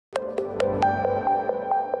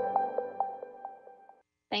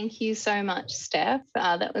Thank you so much, Steph.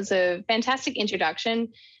 That was a fantastic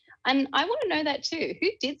introduction. And I want to know that too. Who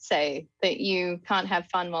did say that you can't have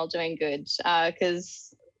fun while doing good?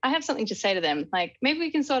 Because I have something to say to them. Like, maybe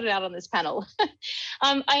we can sort it out on this panel.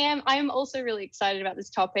 I am also really excited about this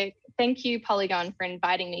topic. Thank you, Polygon, for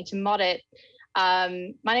inviting me to mod it.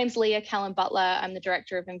 My name's Leah, Callon-Butler. I'm the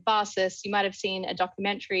director of Emfarsis. You might have seen a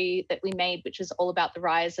documentary that we made, which is all about the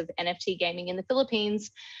rise of NFT gaming in the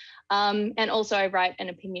Philippines. And also I write an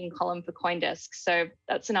opinion column for CoinDesk. So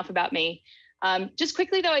that's enough about me. Just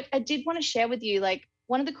quickly though, I did want to share with you, like,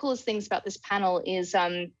 one of the coolest things about this panel is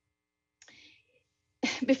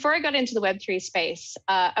before I got into the Web3 space,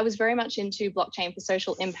 I was very much into blockchain for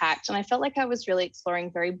social impact. And I felt like I was really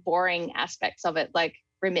exploring very boring aspects of it, like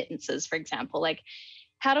remittances, for example. Like,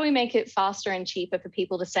 how do we make it faster and cheaper for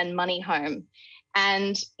people to send money home?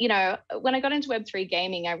 And, you know, when I got into Web3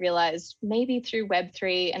 gaming, I realized maybe through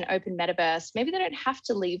Web3 and open metaverse, maybe they don't have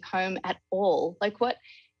to leave home at all. Like, what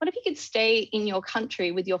if you could stay in your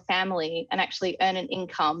country with your family and actually earn an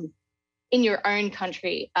income in your own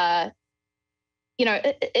country? You know,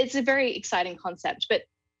 it's a very exciting concept, but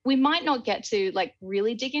we might not get to like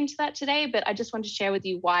really dig into that today, but I just want to share with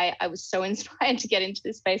you why I was so inspired to get into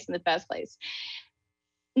this space in the first place.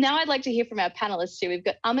 Now I'd like to hear from our panelists too. We've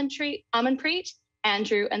got Amanpreet,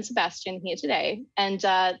 Andrew, and Sebastian here today, and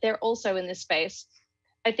they're also in this space.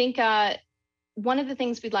 I think one of the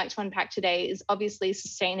things we'd like to unpack today is obviously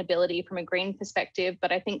sustainability from a green perspective,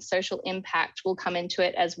 but I think social impact will come into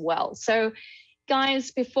it as well. So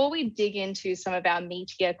guys, before we dig into some of our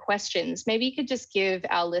meatier questions, maybe you could just give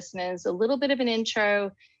our listeners a little bit of an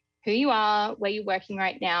intro, who you are, where you're working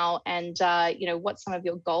right now, and you know, what some of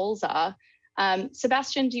your goals are.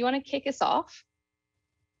 Sebastian, do you want to kick us off?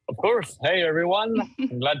 Of course. Hey, everyone.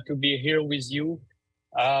 I'm glad to be here with you.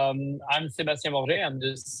 I'm Sebastian Borget. I'm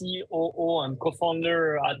the COO and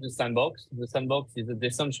co-founder at the Sandbox. The Sandbox is a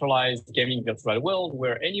decentralized gaming virtual world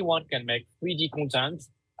where anyone can make 3D content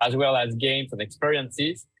as well as games and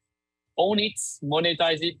experiences, own it,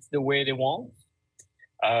 monetize it the way they want.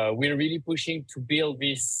 We're really pushing to build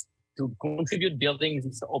this, to contribute building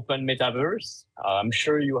this open metaverse. I'm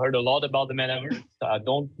sure you heard a lot about the metaverse. I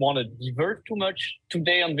don't want to divert too much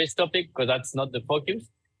today on this topic because that's not the focus.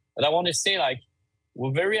 But I want to say, like,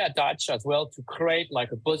 we're very attached as well to create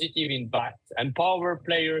like a positive impact, empower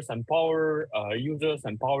players, empower users,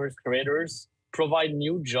 empower creators, provide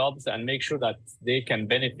new jobs, and make sure that they can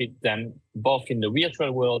benefit them both in the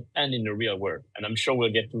virtual world and in the real world. And I'm sure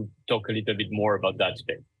we'll get to talk a little bit more about that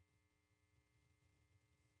today.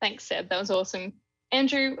 Thanks, Seb. That was awesome.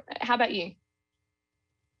 Andrew, how about you?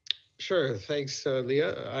 Sure. Thanks,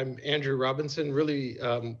 Leah. I'm Andrew Robinson. Really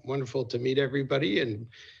wonderful to meet everybody and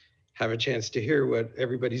have a chance to hear what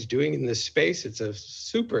everybody's doing in this space. It's a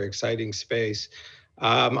super exciting space.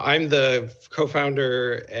 I'm the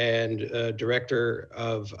co-founder and director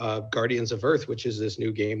of Guardians of Earth, which is this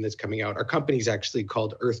new game that's coming out. Our company's actually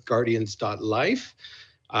called EarthGuardians.life.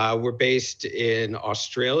 We're based in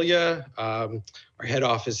Australia. Our head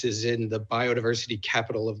office is in the biodiversity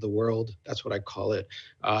capital of the world. That's what I call it,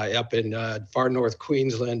 up in far north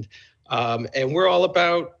Queensland. And we're all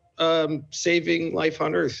about saving life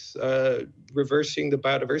on Earth, reversing the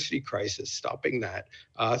biodiversity crisis, stopping that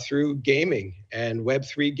through gaming and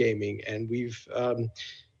Web3 gaming. And we've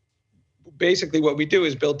basically what we do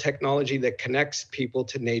is build technology that connects people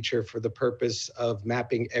to nature for the purpose of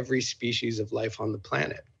mapping every species of life on the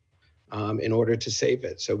planet in order to save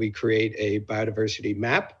it. So we create a biodiversity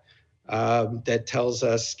map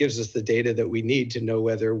that gives us the data that we need to know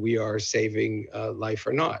whether we are saving life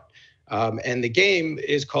or not. And the game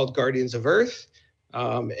is called Guardians of Earth,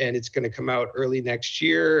 and it's going to come out early next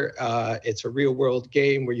year. It's a real world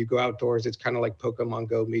game where you go outdoors. It's kind of like Pokemon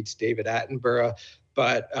Go meets David Attenborough,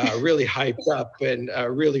 but really hyped up and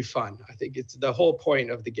really fun. I think it's the whole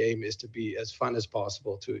point of the game is to be as fun as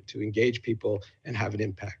possible to engage people and have an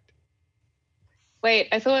impact. Wait,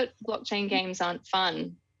 I thought blockchain games aren't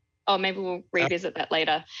fun. Oh, maybe we'll revisit that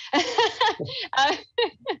later.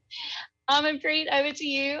 Amanpreet, over to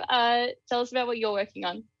you. Tell us about what you're working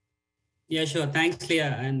on. Yeah, sure. Thanks,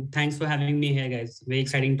 Leah, and thanks for having me here, guys. Very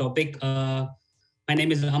exciting topic. My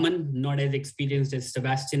name is Aman, not as experienced as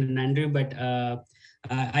Sebastian and Andrew, but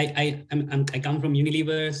I come from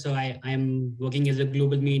Unilever, so I'm working as a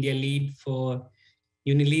global media lead for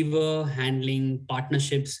Unilever, handling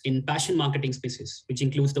partnerships in passion marketing spaces, which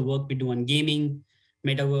includes the work we do on gaming,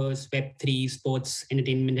 metaverse, Web3, sports,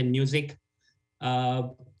 entertainment, and music.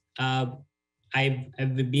 I've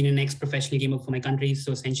been an ex-professional gamer for my country,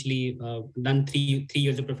 so essentially done three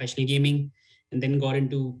years of professional gaming, and then got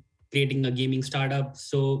into creating a gaming startup.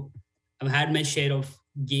 So I've had my share of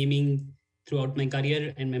gaming throughout my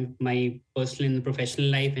career and my personal and professional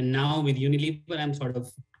life. And now with Unilever, I'm sort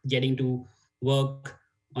of getting to work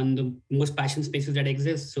on the most passion spaces that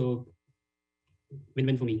exist. So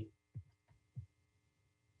win-win for me.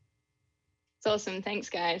 It's awesome. Thanks,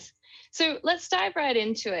 guys. So let's dive right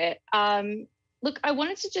into it. Look, I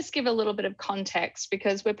wanted to just give a little bit of context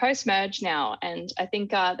because we're post-merge now. And I think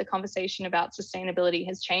the conversation about sustainability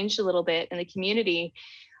has changed a little bit in the community.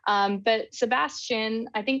 But Sebastian,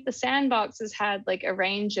 I think the Sandbox has had like a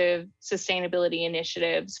range of sustainability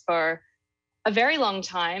initiatives for a very long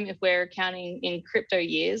time, if we're counting in crypto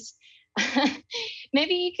years.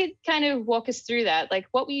 Maybe you could kind of walk us through that. Like,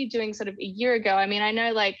 what were you doing sort of a year ago? I mean, I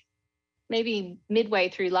know like maybe midway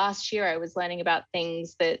through last year, I was learning about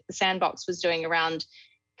things that the Sandbox was doing around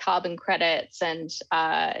carbon credits and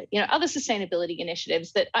other sustainability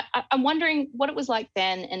initiatives that I'm wondering what it was like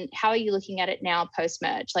then and how are you looking at it now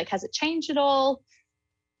post-merge? Like, has it changed at all?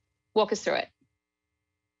 Walk us through it.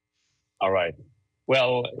 All right.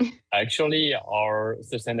 Well, actually, our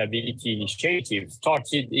sustainability initiative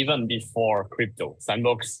started even before crypto.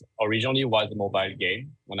 Sandbox originally was a mobile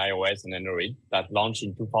game on iOS and Android that launched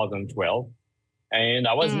in 2012. And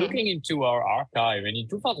I was looking into our archive, and in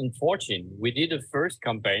 2014, we did a first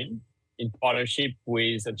campaign in partnership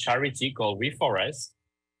with a charity called WeForest,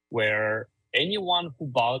 where anyone who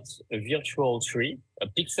bought a virtual tree, a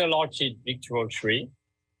pixel-arted virtual tree,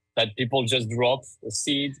 that people just dropped a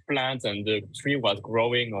seed, plant, and the tree was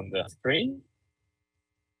growing on the screen.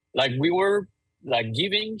 Like we were like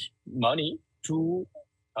giving money to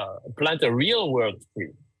plant a real world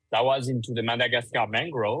tree that was into the Madagascar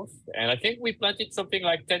mangrove. And I think we planted something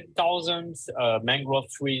like 10,000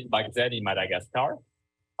 mangrove trees back then in Madagascar.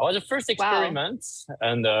 It was the first experiment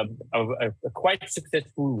and a quite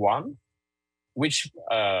successful one, which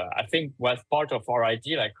I think was part of our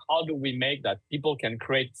idea, like how do we make that people can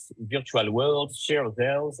create virtual worlds, share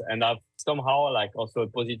theirs, and have somehow like also a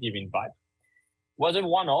positive impact. Was a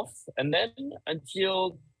one-off. And then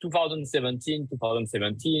until 2017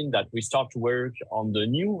 that we start to work on the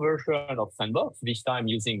new version of Sandbox, this time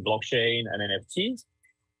using blockchain and NFTs,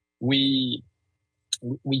 we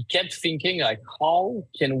kept thinking like, how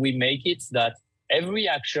can we make it that every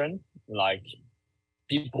action like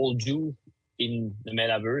people do in the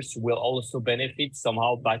metaverse will also benefit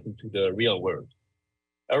somehow back into the real world.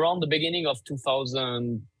 Around the beginning of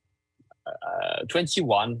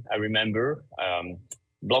 2021, I remember,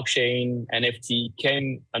 blockchain, NFT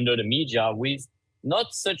came under the media with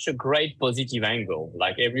not such a great positive angle.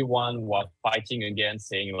 Like everyone was fighting against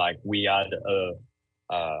saying like we had a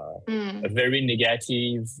very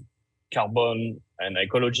negative carbon and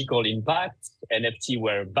ecological impact, NFT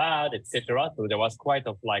were bad, etc. So there was quite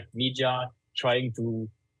of like media trying to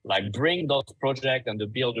like bring those projects and the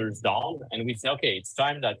builders down. And we say, okay, it's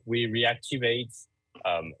time that we reactivate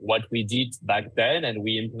what we did back then and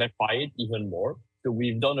we amplify it even more. So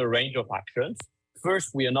we've done a range of actions.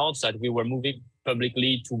 First, we announced that we were moving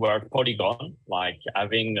publicly toward Polygon, like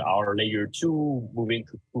having our layer 2 moving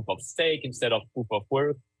to proof of stake instead of proof of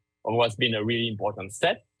work, what's been a really important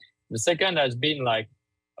step. The second has been like,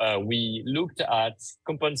 we looked at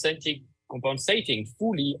compensating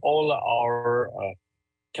fully all our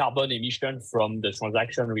carbon emission from the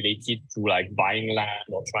transaction related to like buying land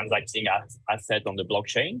or transacting asset on the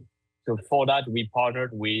blockchain. So for that, we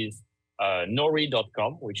partnered with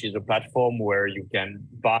Nori.com, which is a platform where you can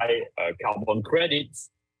buy carbon credits.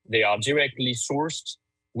 They are directly sourced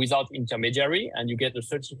without intermediary, and you get a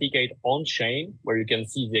certificate on chain where you can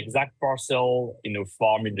see the exact parcel in a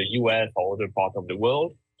farm in the US or other part of the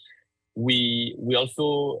world. We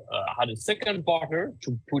also had a second partner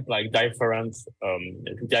to put like difference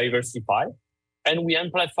to diversify, and we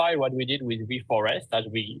amplified what we did with WeForest as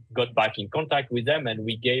we got back in contact with them, and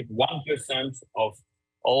we gave 1% of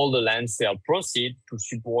all the land sale proceeds to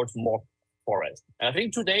support more forest. And I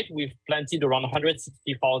think to date we've planted around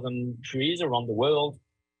 160,000 trees around the world,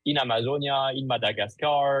 in Amazonia, in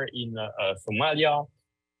Madagascar, in Somalia,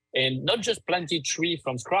 and not just planted trees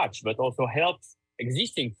from scratch, but also helped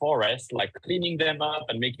existing forests, like cleaning them up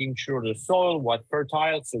and making sure the soil was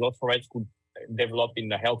fertile so those forests could develop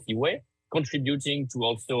in a healthy way, contributing to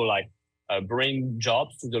also like bring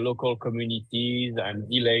jobs to the local communities and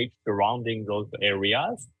village surrounding those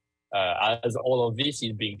areas. As all of this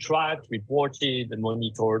is being tracked, reported, and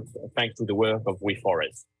monitored thanks to the work of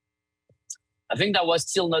WeForest. I think that was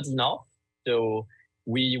still not enough. So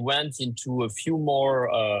we went into a few more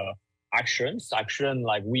action,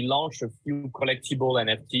 like we launched a few collectible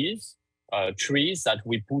NFTs, trees that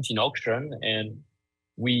we put in auction. And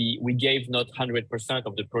we gave not 100%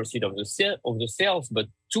 of the proceeds of the sales, but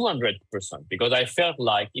 200%, because I felt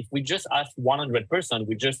like if we just ask 100%,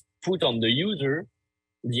 we just put on the user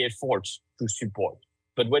the effort to support.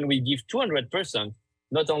 But when we give 200%,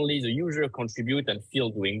 not only the user contribute and feel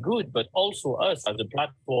doing good, but also us as a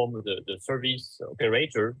platform, the service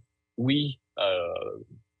operator, we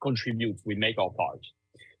contribute, we make our part.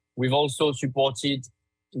 We've also supported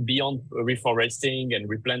beyond reforesting and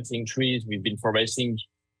replanting trees. We've been foresting,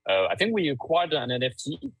 I think we acquired an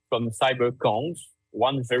NFT from CyberConf,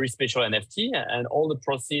 one very special NFT, and all the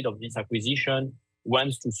proceeds of this acquisition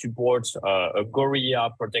went to support a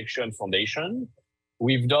Gorilla Protection Foundation.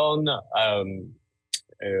 We've done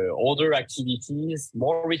other activities,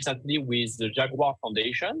 more recently with the Jaguar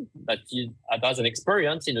Foundation that has an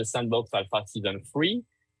experience in the Sandbox Alpha Season 3.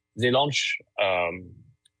 They launch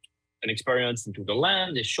an experience into the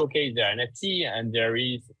land, they showcase their NFT, and there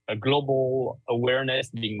is a global awareness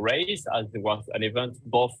being raised as there was an event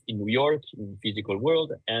both in New York, in the physical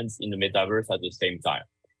world, and in the metaverse at the same time.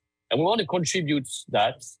 And we want to contribute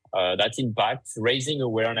that impact, raising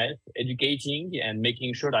awareness, educating, and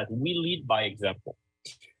making sure that we lead by example.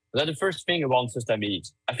 That's the first thing around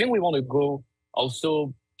sustainability. I think we want to go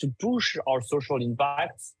also to push our social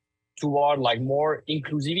impacts toward like more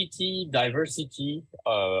inclusivity, diversity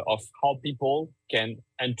of how people can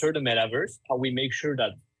enter the metaverse, how we make sure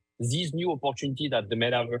that these new opportunities that the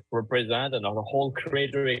metaverse represent and our whole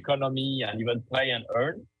creator economy and even play and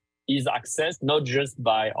earn is accessed not just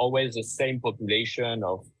by always the same population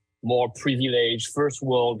of more privileged first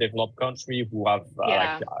world developed country who have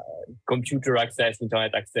computer access,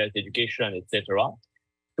 internet access, education, etc.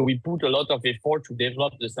 So we put a lot of effort to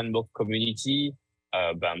develop the Sandbox community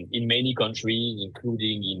in many countries,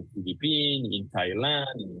 including in Philippines, in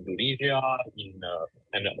Thailand, in Indonesia,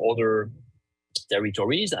 and other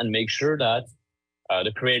territories, and make sure that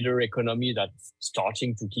the creator economy that's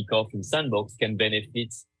starting to kick off in Sandbox can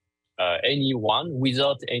benefit anyone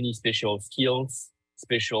without any special skills,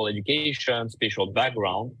 special education, special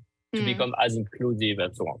background to become as inclusive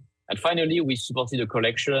and so on. And finally, we supported a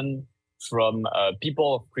collection from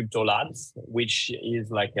People of Crypto Labs, which is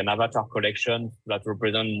like an avatar collection that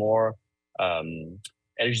represent more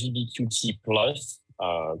LGBTQ plus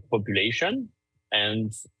population,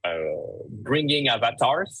 and bringing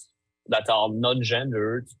avatars that are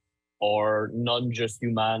non-gendered or non-just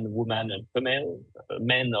human, woman and female,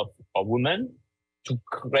 men or women, to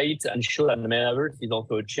create and show that the metaverse is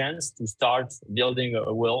also a chance to start building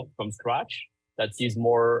a world from scratch that is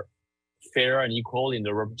more fair and equal in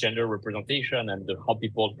the gender representation and how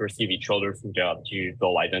people perceive each other through their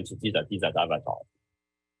digital identity that is that avatar.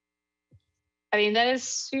 I mean, that is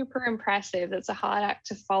super impressive. That's a hard act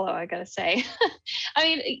to follow, I gotta say. I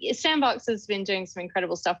mean, Sandbox has been doing some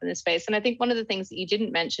incredible stuff in this space. And I think one of the things that you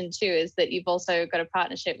didn't mention too is that you've also got a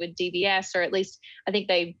partnership with GBS, or at least I think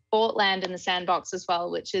they bought land in the Sandbox as well,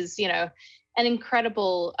 which is, you know, an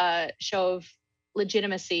incredible show of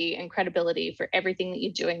legitimacy and credibility for everything that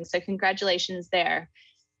you're doing. So congratulations there.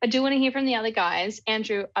 I do want to hear from the other guys.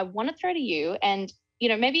 Andrew, I want to throw to you, and you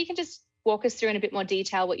know, maybe you can just walk us through in a bit more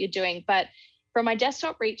detail what you're doing. But from my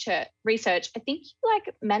desktop research, I think you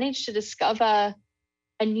like managed to discover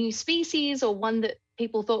a new species or one that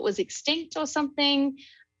people thought was extinct or something.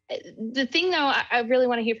 The thing though, I really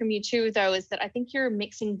want to hear from you too, though, is that I think you're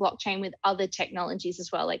mixing blockchain with other technologies as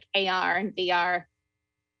well, like AR and VR.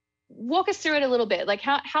 Walk us through it a little bit. Like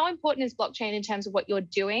how important is blockchain in terms of what you're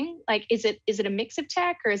doing? Like, is it a mix of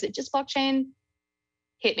tech or is it just blockchain?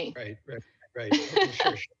 Hit me. Right.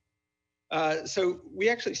 Sure. So we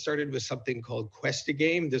actually started with something called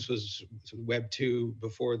Quest-A-Game. This was Web 2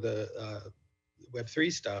 before the Web 3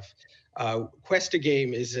 stuff.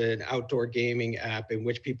 Quest-A-Game is an outdoor gaming app in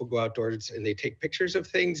which people go outdoors and they take pictures of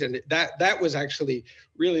things. And that was actually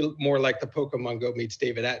really more like the Pokemon Go meets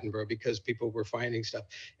David Attenborough, because people were finding stuff.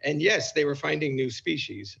 And yes, they were finding new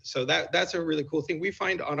species. So that's a really cool thing. We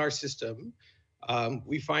find on our system,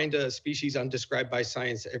 we find a species undescribed by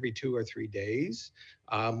science every 2 or 3 days.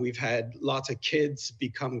 We've had lots of kids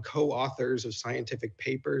become co-authors of scientific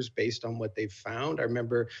papers based on what they've found. I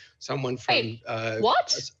remember someone from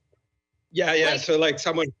what? Yeah. Like, so like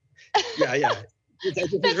someone, yeah.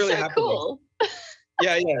 That's really so cool.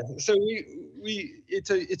 Yeah. So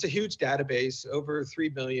it's a huge database. Over 3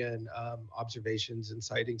 million observations and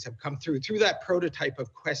sightings have come through that prototype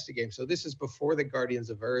of Quest-A-Game. So this is before the Guardians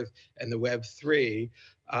of Earth and the Web 3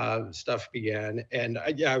 stuff began. And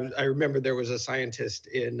I remember there was a scientist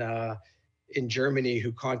in Germany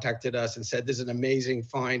who contacted us and said, "There's an amazing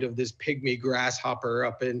find of this pygmy grasshopper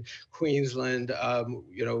up in Queensland.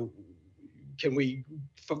 Can we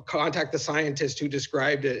contact the scientist who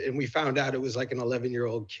described it, and we found out it was like an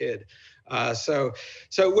 11-year-old kid. So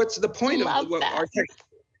what's the point of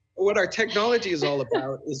what our technology is all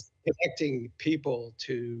about is connecting people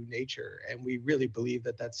to nature. And we really believe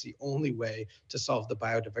that that's the only way to solve the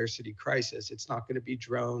biodiversity crisis. It's not going to be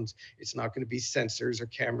drones. It's not going to be sensors or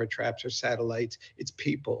camera traps or satellites. It's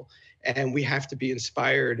people. And we have to be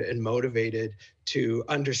inspired and motivated to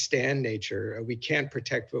understand nature. We can't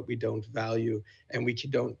protect what we don't value, and we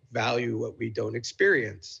don't value what we don't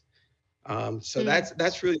experience.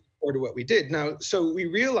 That's really core to what we did. Now, so we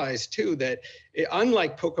realized too that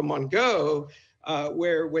unlike Pokemon Go,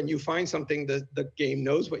 where when you find something, the game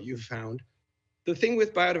knows what you've found, the thing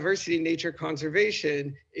with biodiversity, nature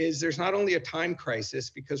conservation is there's not only a time crisis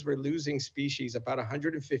because we're losing species about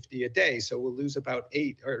 150 a day. So we'll lose about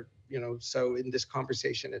 8 or, so in this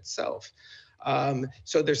conversation itself.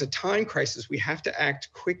 So there's a time crisis. We have to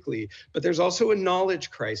act quickly, but there's also a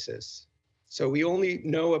knowledge crisis. So we only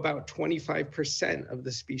know about 25% of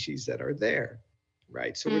the species that are there,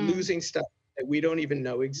 right? So we're losing stuff that we don't even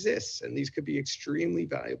know exists. And these could be extremely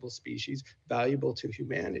valuable species, valuable to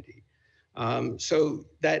humanity. So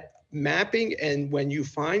that mapping, and when you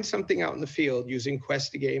find something out in the field using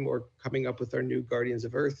Quest a game or coming up with our new Guardians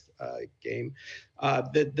of Earth game,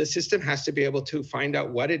 the system has to be able to find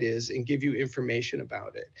out what it is and give you information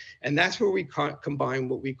about it. And that's where we combine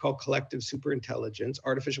what we call collective superintelligence,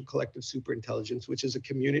 artificial collective superintelligence, which is a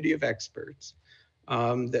community of experts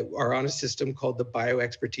that are on a system called the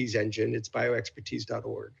Bioexpertise Engine. It's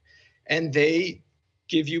bioexpertise.org. And they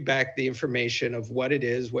give you back the information of what it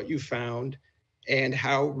is, what you found, and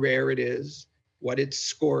how rare it is, what its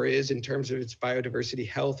score is in terms of its biodiversity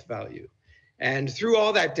health value. And through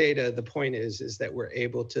all that data, the point is that we're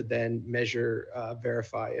able to then measure,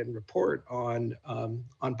 verify, and report on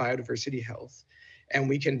biodiversity health. And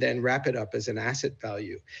we can then wrap it up as an asset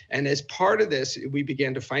value. And as part of this, we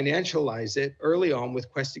began to financialize it. Early on with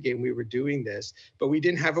Quest a Game, we were doing this, but we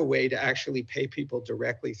didn't have a way to actually pay people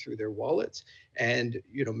directly through their wallets and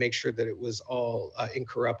make sure that it was all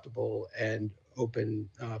incorruptible and open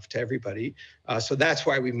to everybody. So that's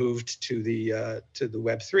why we moved to the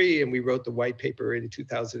Web3, and we wrote the white paper in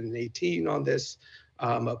 2018 on this.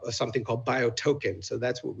 Something called BioToken. So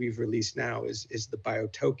that's what we've released now is the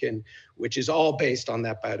BioToken, which is all based on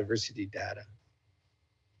that biodiversity data.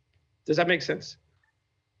 Does that make sense?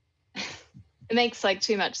 It makes like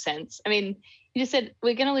too much sense. I mean, you just said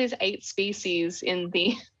we're going to lose 8 species in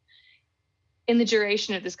the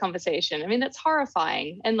duration of this conversation. I mean, that's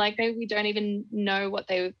horrifying. And like maybe we don't even know what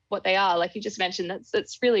they are. Like you just mentioned,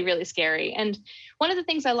 that's really, really scary. And one of the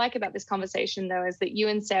things I like about this conversation though is that you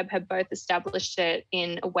and Seb have both established it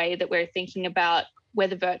in a way that we're thinking about where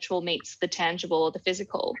the virtual meets the tangible or the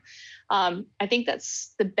physical. I think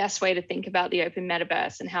that's the best way to think about the open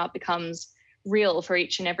metaverse and how it becomes real for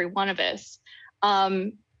each and every one of us.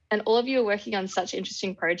 And all of you are working on such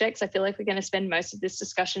interesting projects. I feel like we're going to spend most of this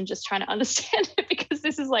discussion just trying to understand it because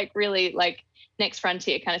this is like really like next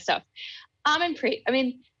frontier kind of stuff. Amanpreet, I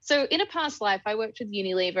mean, so in a past life, I worked with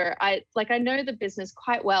Unilever. I know the business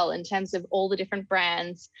quite well in terms of all the different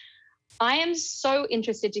brands. I am so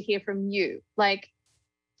interested to hear from you. Like,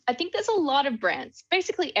 I think there's a lot of brands,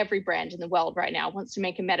 basically every brand in the world right now wants to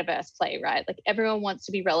make a metaverse play, right? Like everyone wants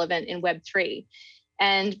to be relevant in Web3.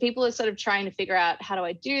 And people are sort of trying to figure out, how do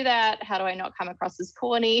I do that? How do I not come across as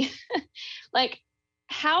corny? Like,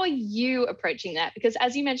 how are you approaching that? Because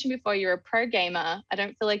as you mentioned before, you're a pro gamer. I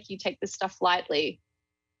don't feel like you take this stuff lightly.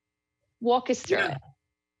 Walk us through it.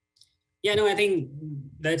 Yeah, no, I think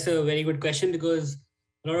that's a very good question because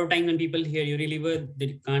a lot of times when people hear Unilever,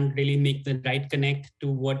 they can't really make the right connect to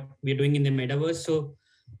what we're doing in the metaverse. So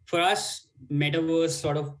for us, metaverse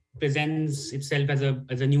sort of presents itself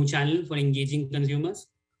as a new channel for engaging consumers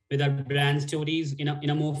with our brand stories in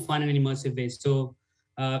a more fun and immersive way. So,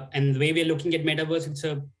 and the way we're looking at metaverse, it's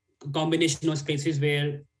a combination of spaces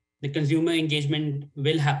where the consumer engagement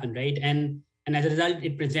will happen, right? And as a result,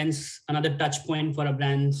 it presents another touch point for our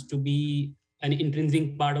brands to be an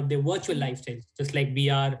intrinsic part of their virtual lifestyles, just like we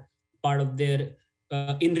are part of their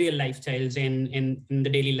in real lifestyles and in the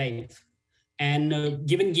daily life. And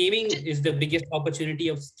given gaming is the biggest opportunity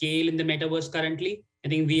of scale in the metaverse currently, I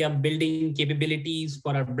think we are building capabilities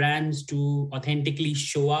for our brands to authentically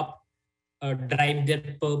show up, drive their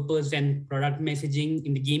purpose and product messaging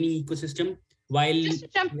in the gaming ecosystem. While just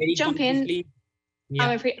to jump in, yeah.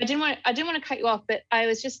 I didn't want to cut you off, but I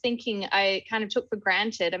was just thinking, I kind of took for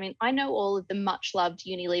granted. I mean, I know all of the much loved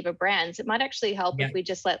Unilever brands. It might actually help if we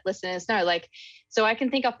just let listeners know. Like, so I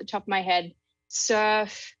can think off the top of my head,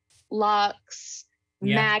 Surf, Lux,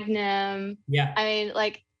 Magnum. I mean,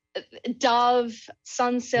 like Dove,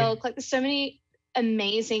 Sunsilk, like there's so many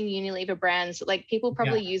amazing Unilever brands. Like people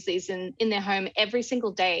probably use these in their home every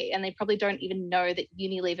single day, and they probably don't even know that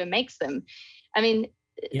Unilever makes them. I mean,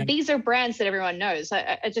 these are brands that everyone knows.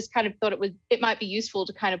 I just kind of thought it might be useful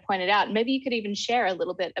to kind of point it out. And maybe you could even share a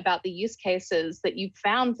little bit about the use cases that you've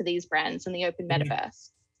found for these brands in the open metaverse.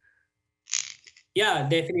 Yeah,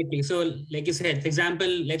 definitely. So like you said, for example,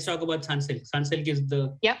 let's talk about Sunsilk. Sunsilk is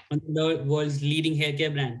the world's leading hair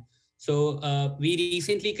care brand. So we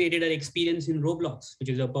recently created an experience in Roblox, which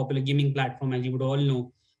is a popular gaming platform, as you would all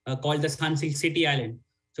know, called the Sunsilk City Island.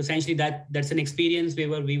 So essentially that's an experience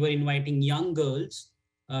where we were inviting young girls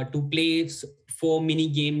to play 4 mini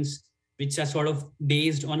games, which are sort of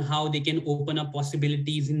based on how they can open up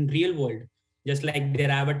possibilities in real world, just like their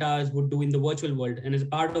avatars would do in the virtual world. And as a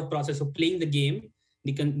part of process of playing the game,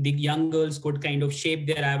 the young girls could kind of shape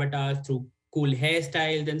their avatars through cool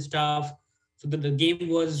hairstyles and stuff. So the game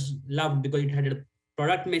was loved because it had a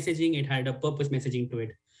product messaging, it had a purpose messaging to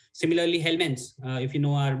it. Similarly, Helmets, if you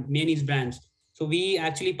know our mayonnaise brands. So we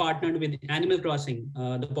actually partnered with Animal Crossing,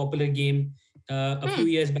 the popular game, a few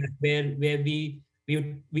years back, where we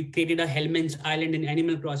created a Hellman's Island in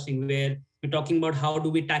Animal Crossing, where we're talking about how do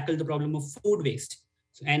we tackle the problem of food waste.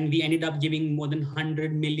 And we ended up giving more than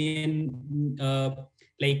 100 million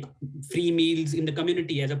like free meals in the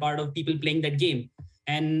community as a part of people playing that game.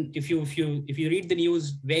 And if you read the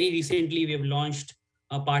news, very recently we have launched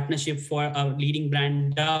a partnership for our leading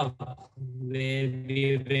brand Dove, where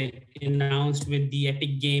we announced with the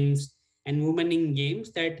Epic Games and Womaning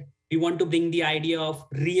Games that we want to bring the idea of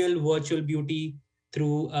real virtual beauty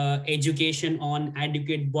through education on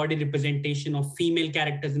adequate body representation of female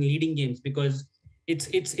characters in leading games, because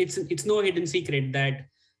it's no hidden secret that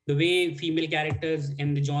the way female characters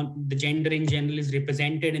and the gender in general is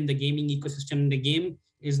represented in the gaming ecosystem, the game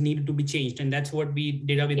is needed to be changed. And that's what we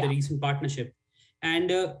did with the recent partnership. And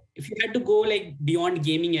if you had to go like beyond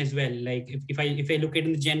gaming as well, like if I look at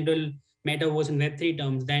in the general metaverse and Web3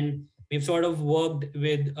 terms, then we've sort of worked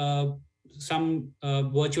with some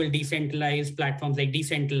virtual decentralized platforms like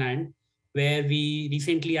Decentraland, where we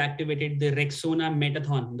recently activated the Rexona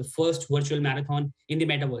Metathon, the first virtual marathon in the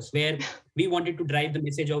metaverse, where we wanted to drive the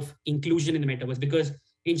message of inclusion in the metaverse, because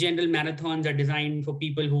in general, marathons are designed for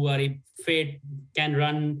people who are fit, can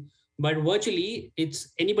run, but virtually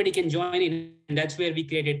it's anybody can join in. And that's where we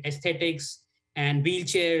created aesthetics and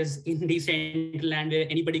wheelchairs in Decentraland, where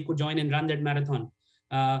anybody could join and run that marathon.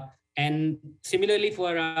 And similarly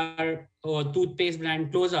for our toothpaste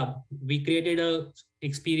brand Close Up, we created a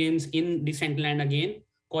experience in Decentraland again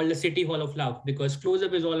called the City Hall of Love, because Close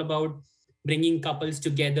Up is all about bringing couples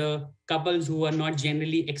together, couples who are not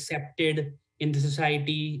generally accepted in the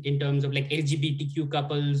society in terms of like LGBTQ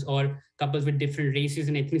couples or couples with different races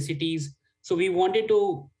and ethnicities. So we wanted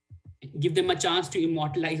to give them a chance to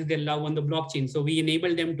immortalize their love on the blockchain. So we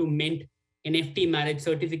enabled them to mint NFT marriage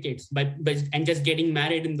certificates and just getting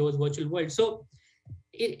married in those virtual worlds. So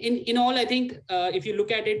in all, I think if you look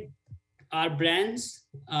at it, our brands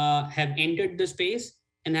have entered the space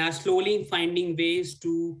and are slowly finding ways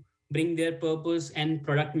to bring their purpose and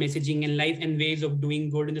product messaging in life and ways of doing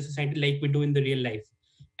good in the society like we do in the real life.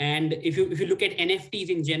 And if you look at NFTs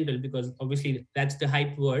in general, because obviously that's the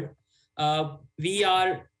hype word, we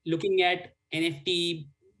are looking at NFT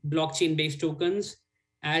blockchain-based tokens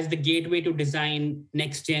as the gateway to design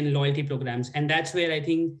next-gen loyalty programs. And that's where I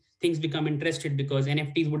think things become interesting, because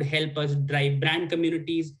NFTs would help us drive brand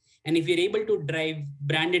communities. And if we're able to drive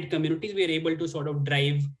branded communities, we're able to sort of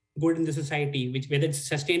drive good in the society, which whether it's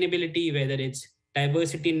sustainability, whether it's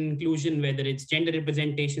diversity and inclusion, whether it's gender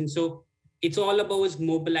representation. So it's all about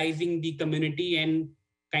mobilizing the community and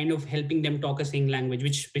kind of helping them talk a same language,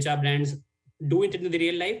 which our brands do it in the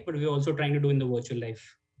real life, but we're also trying to do in the virtual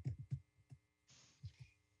life.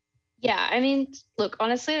 Yeah, I mean, look,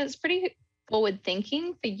 honestly, it's pretty forward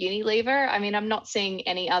thinking for Unilever. I mean, I'm not seeing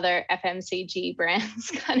any other FMCG brands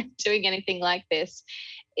kind of doing anything like this.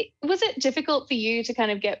 Was it difficult for you to kind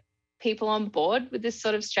of get people on board with this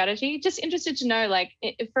sort of strategy? Just interested to know, like,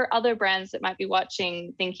 for other brands that might be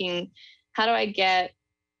watching, thinking, how do I get,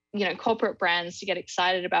 corporate brands to get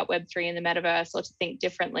excited about Web3 in the metaverse or to think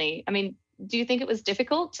differently? I mean, do you think it was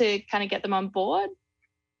difficult to kind of get them on board?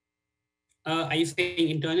 Are you saying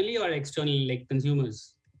internally or externally, like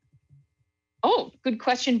consumers? Oh, good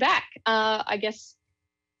question back. I guess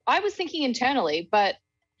I was thinking internally, but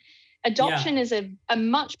adoption is a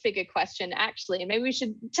much bigger question, actually. Maybe we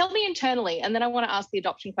should tell me internally, and then I want to ask the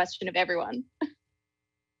adoption question of everyone.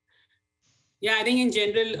 Yeah, I think in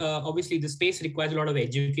general, obviously the space requires a lot of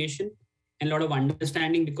education and a lot of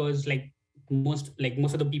understanding, because like most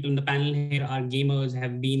of the people in the panel here are gamers,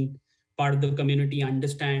 have been part of the community,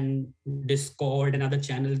 understand Discord and other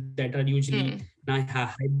channels that are usually now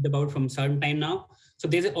hyped about from certain time now. So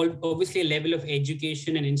there's obviously a level of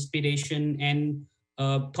education and inspiration and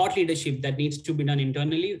thought leadership that needs to be done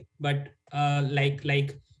internally. But like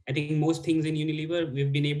I think most things in Unilever,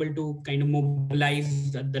 we've been able to kind of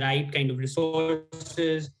mobilize the right kind of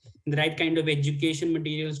resources, the right kind of education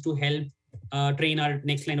materials to help train our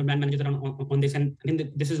next line of brand managers on this. And I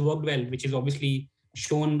think this has worked well, which is obviously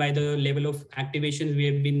shown by the level of activations we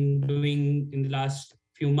have been doing in the last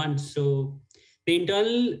few months. So the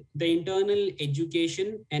internal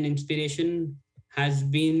education and inspiration has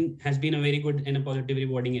been a very good and a positive,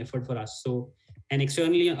 rewarding effort for us. So, and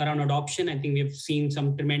externally around adoption, I think we have seen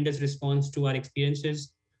some tremendous response to our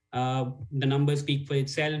experiences. The numbers speak for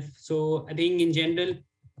itself. So I think in general,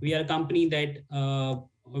 we are a company that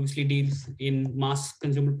obviously deals in mass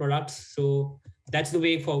consumer products. So that's the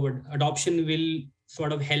way forward. Adoption will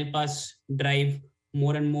sort of help us drive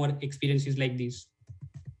more and more experiences like these.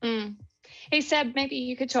 Hey, Seb, maybe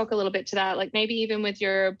you could talk a little bit to that, like maybe even with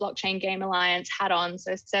your Blockchain Game Alliance hat on.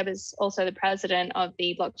 So Seb is also the president of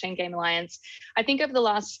the Blockchain Game Alliance. I think over the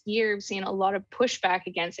last year, we've seen a lot of pushback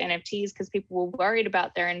against NFTs because people were worried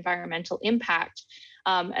about their environmental impact.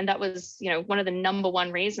 And that was, one of the number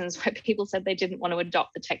one reasons why people said they didn't want to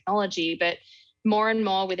adopt the technology. But more and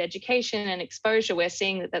more with education and exposure, we're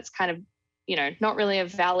seeing that that's kind of not really a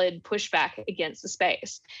valid pushback against the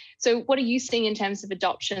space. So what are you seeing in terms of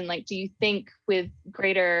adoption? Like, do you think with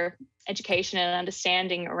greater education and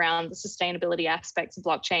understanding around the sustainability aspects of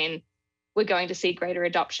blockchain, we're going to see greater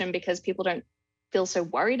adoption because people don't feel so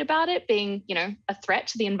worried about it being, a threat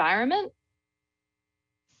to the environment?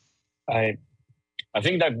 I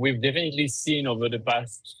think that we've definitely seen over the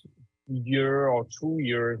past year or 2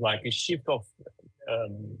 years, like a shift of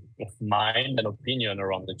mind and opinion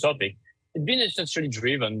around the topic. It's been essentially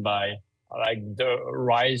driven by like the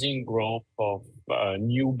rising growth of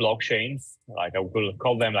new blockchains, like I will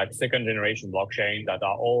call them like second generation blockchains that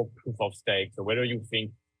are all proof of stake. So whether you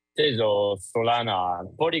think Tezos, Solana,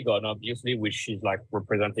 and Polygon, obviously, which is like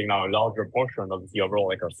representing now a larger portion of the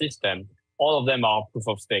overall ecosystem, all of them are proof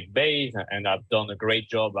of stake based and have done a great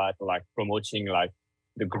job at like promoting like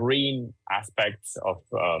the green aspects of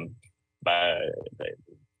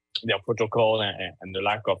their protocol and the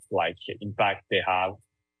lack of like impact they have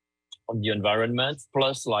on the environment,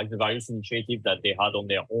 plus like the various initiatives that they had on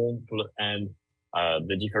their own and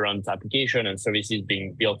the different applications and services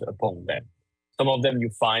being built upon them. Some of them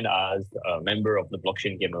you find as a member of the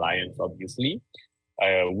Blockchain Game Alliance, obviously.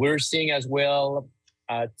 We're seeing as well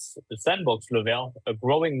at the Sandbox level a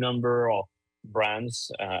growing number of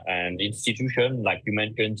brands and institutions, like you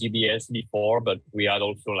mentioned GBS before, but we had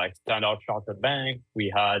also like Standard Chartered Bank,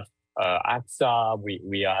 we had AXA,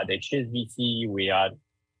 we had HSBC, we had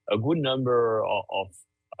a good number of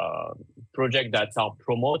projects that are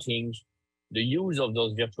promoting the use of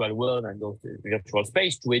those virtual world and those virtual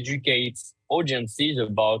space to educate audiences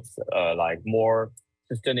about like more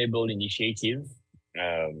sustainable initiatives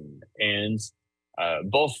and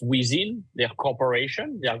both within their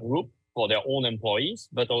corporation, their group, for their own employees,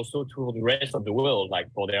 but also to the rest of the world,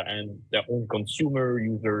 like for their own consumer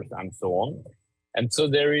users and so on. And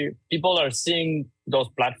so people are seeing those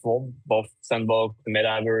platforms, both Sandbox, the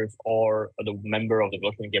Metaverse, or the member of the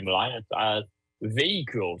Blockchain Game Alliance, as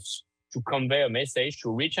vehicles to convey a message,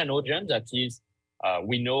 to reach an audience that is,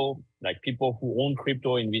 we know, like people who own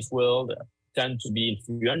crypto in this world tend to be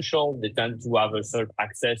influential. They tend to have a certain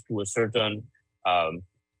access to a certain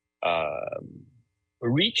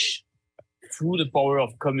reach through the power of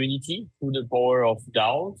community, through the power of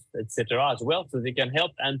DAOs, etc. as well, so they can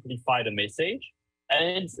help amplify the message.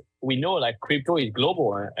 And we know like crypto is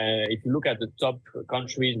global. If you look at the top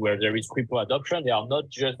countries where there is crypto adoption, they are not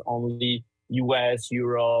just only US,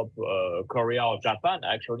 Europe, Korea, or Japan.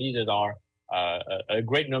 Actually, there are a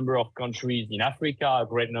great number of countries in Africa, a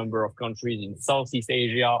great number of countries in Southeast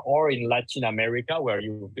Asia, or in Latin America, where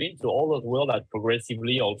you've been. So all those world that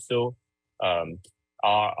progressively also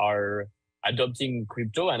are adopting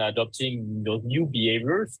crypto and adopting those new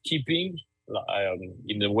behaviors, keeping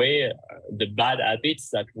in a way the bad habits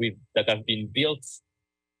that have been built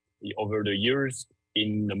over the years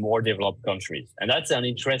in the more developed countries. And that's an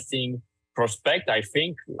interesting prospect, I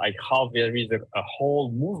think, like how there is a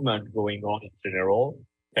whole movement going on in general,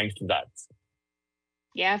 thanks to that.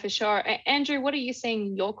 Yeah, for sure. Andrew, what are you seeing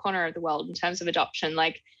in your corner of the world in terms of adoption?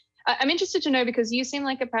 Like, I'm interested to know because you seem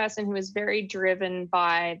like a person who is very driven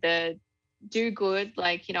by the do good,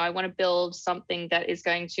 like, I want to build something that is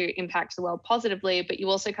going to impact the world positively, but you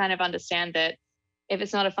also kind of understand that if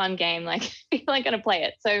it's not a fun game, like people aren't going to play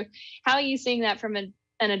it. So how are you seeing that from an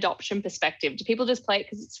adoption perspective? Do people just play it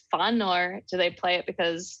because it's fun, or do they play it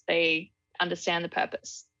because they understand the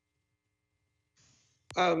purpose?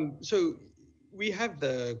 So we have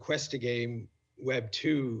the Questa game Web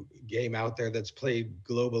 2 game out there that's played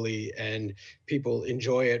globally, and people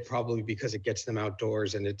enjoy it probably because it gets them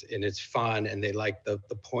outdoors and it's fun, and they like the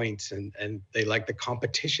points and they like the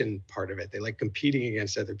competition part of it. They like competing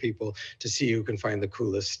against other people to see who can find the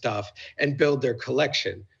coolest stuff and build their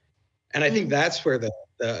collection. And I think that's where the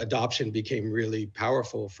adoption became really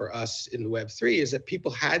powerful for us in the Web3, is that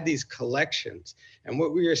people had these collections. And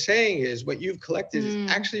what we are saying is what you've collected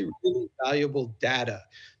is actually really valuable data.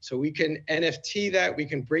 So we can NFT that, we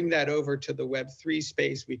can bring that over to the Web3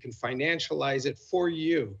 space, we can financialize it for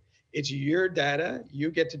you. It's your data,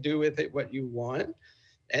 you get to do with it what you want.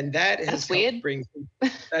 And that has helped bring,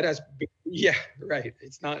 that has, yeah, right.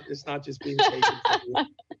 It's not just being taken from you.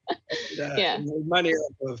 And money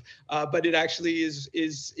off of, but it actually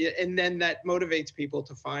is, and then that motivates people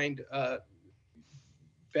to find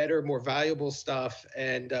better, more valuable stuff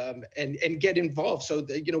and get involved. So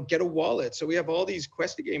get a wallet. So we have all these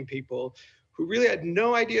Questa game people who really had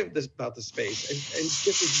no idea about the space, and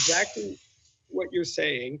just exactly what you're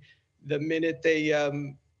saying. The minute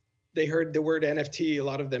they heard the word NFT, a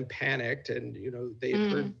lot of them panicked, and they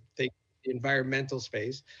had heard the environmental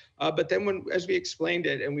space. But then as we explained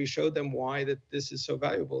it and we showed them why that this is so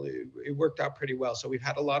valuable, it worked out pretty well. So we've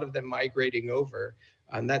had a lot of them migrating over,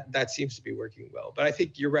 and that seems to be working well. But I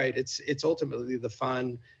think you're right. It's ultimately the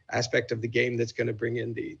fun aspect of the game that's going to bring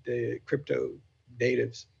in the crypto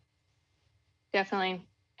natives. Definitely.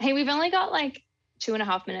 Hey, we've only got like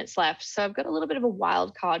 2.5 minutes left, so I've got a little bit of a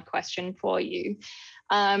wild card question for you.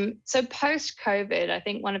 So post-COVID, I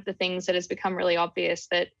think one of the things that has become really obvious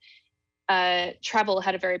that travel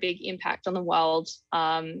had a very big impact on the world,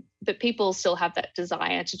 but people still have that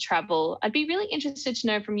desire to travel. I'd be really interested to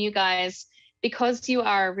know from you guys, because you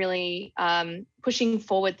are really pushing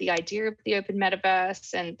forward the idea of the open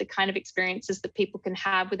metaverse and the kind of experiences that people can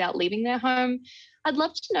have without leaving their home. I'd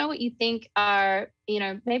love to know what you think are,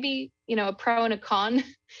 maybe, a pro and a con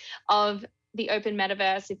of the open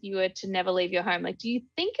metaverse if you were to never leave your home. Like, do you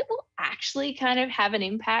think it will actually kind of have an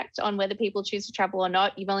impact on whether people choose to travel or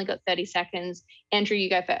not? You've only got 30 seconds. Andrew, you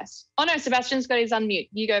go first. Oh no, Sebastian's got his unmute.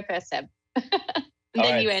 You go first, Seb. And then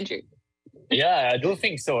right. You, Andrew. Yeah, I do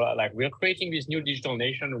think so. Like, we're creating this new digital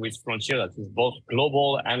nation with frontier that is both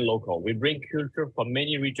global and local. We bring culture from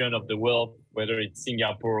many regions of the world, whether it's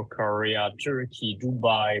Singapore, Korea, Turkey,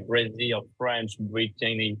 Dubai, Brazil, French,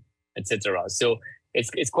 Britain, etc. So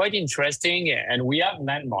it's quite interesting, and we have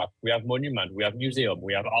landmarks, we have monument, we have museum,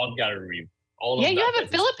 we have art gallery. All of you have a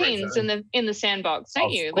Philippines in the Sandbox,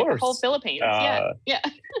 don't you? Like the whole Philippines. Yeah.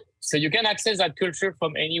 So you can access that culture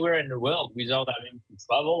from anywhere in the world without having to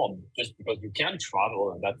travel, or just because you can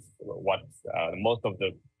travel, and that's what most of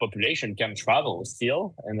the population can travel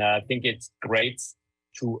still. And I think it's great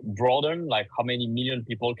to broaden, like, how many million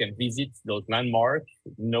people can visit those landmarks,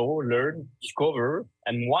 know, learn, discover,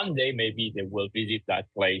 and one day maybe they will visit that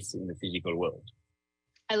place in the physical world.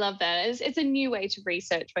 I love that. It's a new way to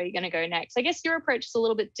research where you're going to go next. I guess your approach is a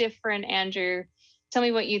little bit different, Andrew. Tell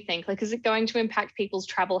me what you think. Like, is it going to impact people's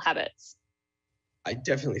travel habits? I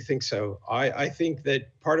definitely think so. I think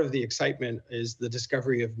that part of the excitement is the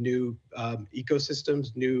discovery of new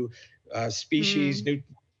ecosystems, new species,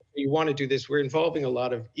 you want to do this. We're involving a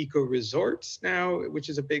lot of eco resorts now, which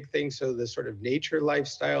is a big thing. So the sort of nature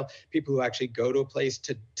lifestyle, people who actually go to a place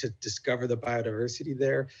to discover the biodiversity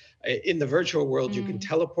there. In the virtual world, you can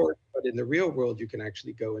teleport, but in the real world, you can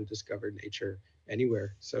actually go and discover nature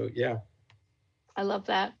anywhere. So yeah. I love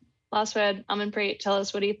that. Last word, Amanpreet, tell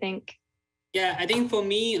us, what do you think? Yeah, I think for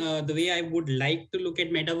me, the way I would like to look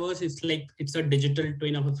at metaverse is like it's a digital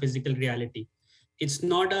twin of a physical reality. It's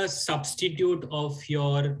not a substitute of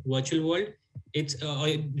your virtual world. It's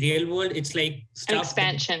a real world. It's like stuff. An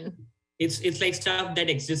expansion. It's like stuff that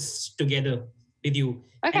exists together with you.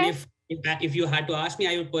 Okay. And if you had to ask me,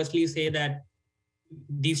 I would personally say that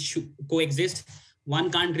these should coexist.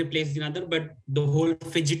 One can't replace the other, but the whole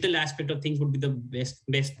phygital aspect of things would be the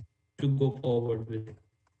best to go forward with.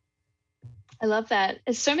 I love that.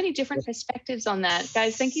 There's so many different perspectives on that.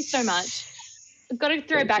 Guys, thank you so much. I've got to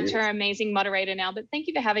throw back to our amazing moderator now, but thank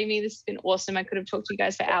you for having me. This has been awesome. I could have talked to you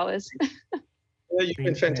guys for hours. Well, you've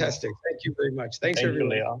been fantastic. Thank you very much. Thanks, everyone.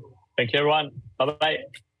 Thank you, Leah. Thank you, everyone. Bye-bye.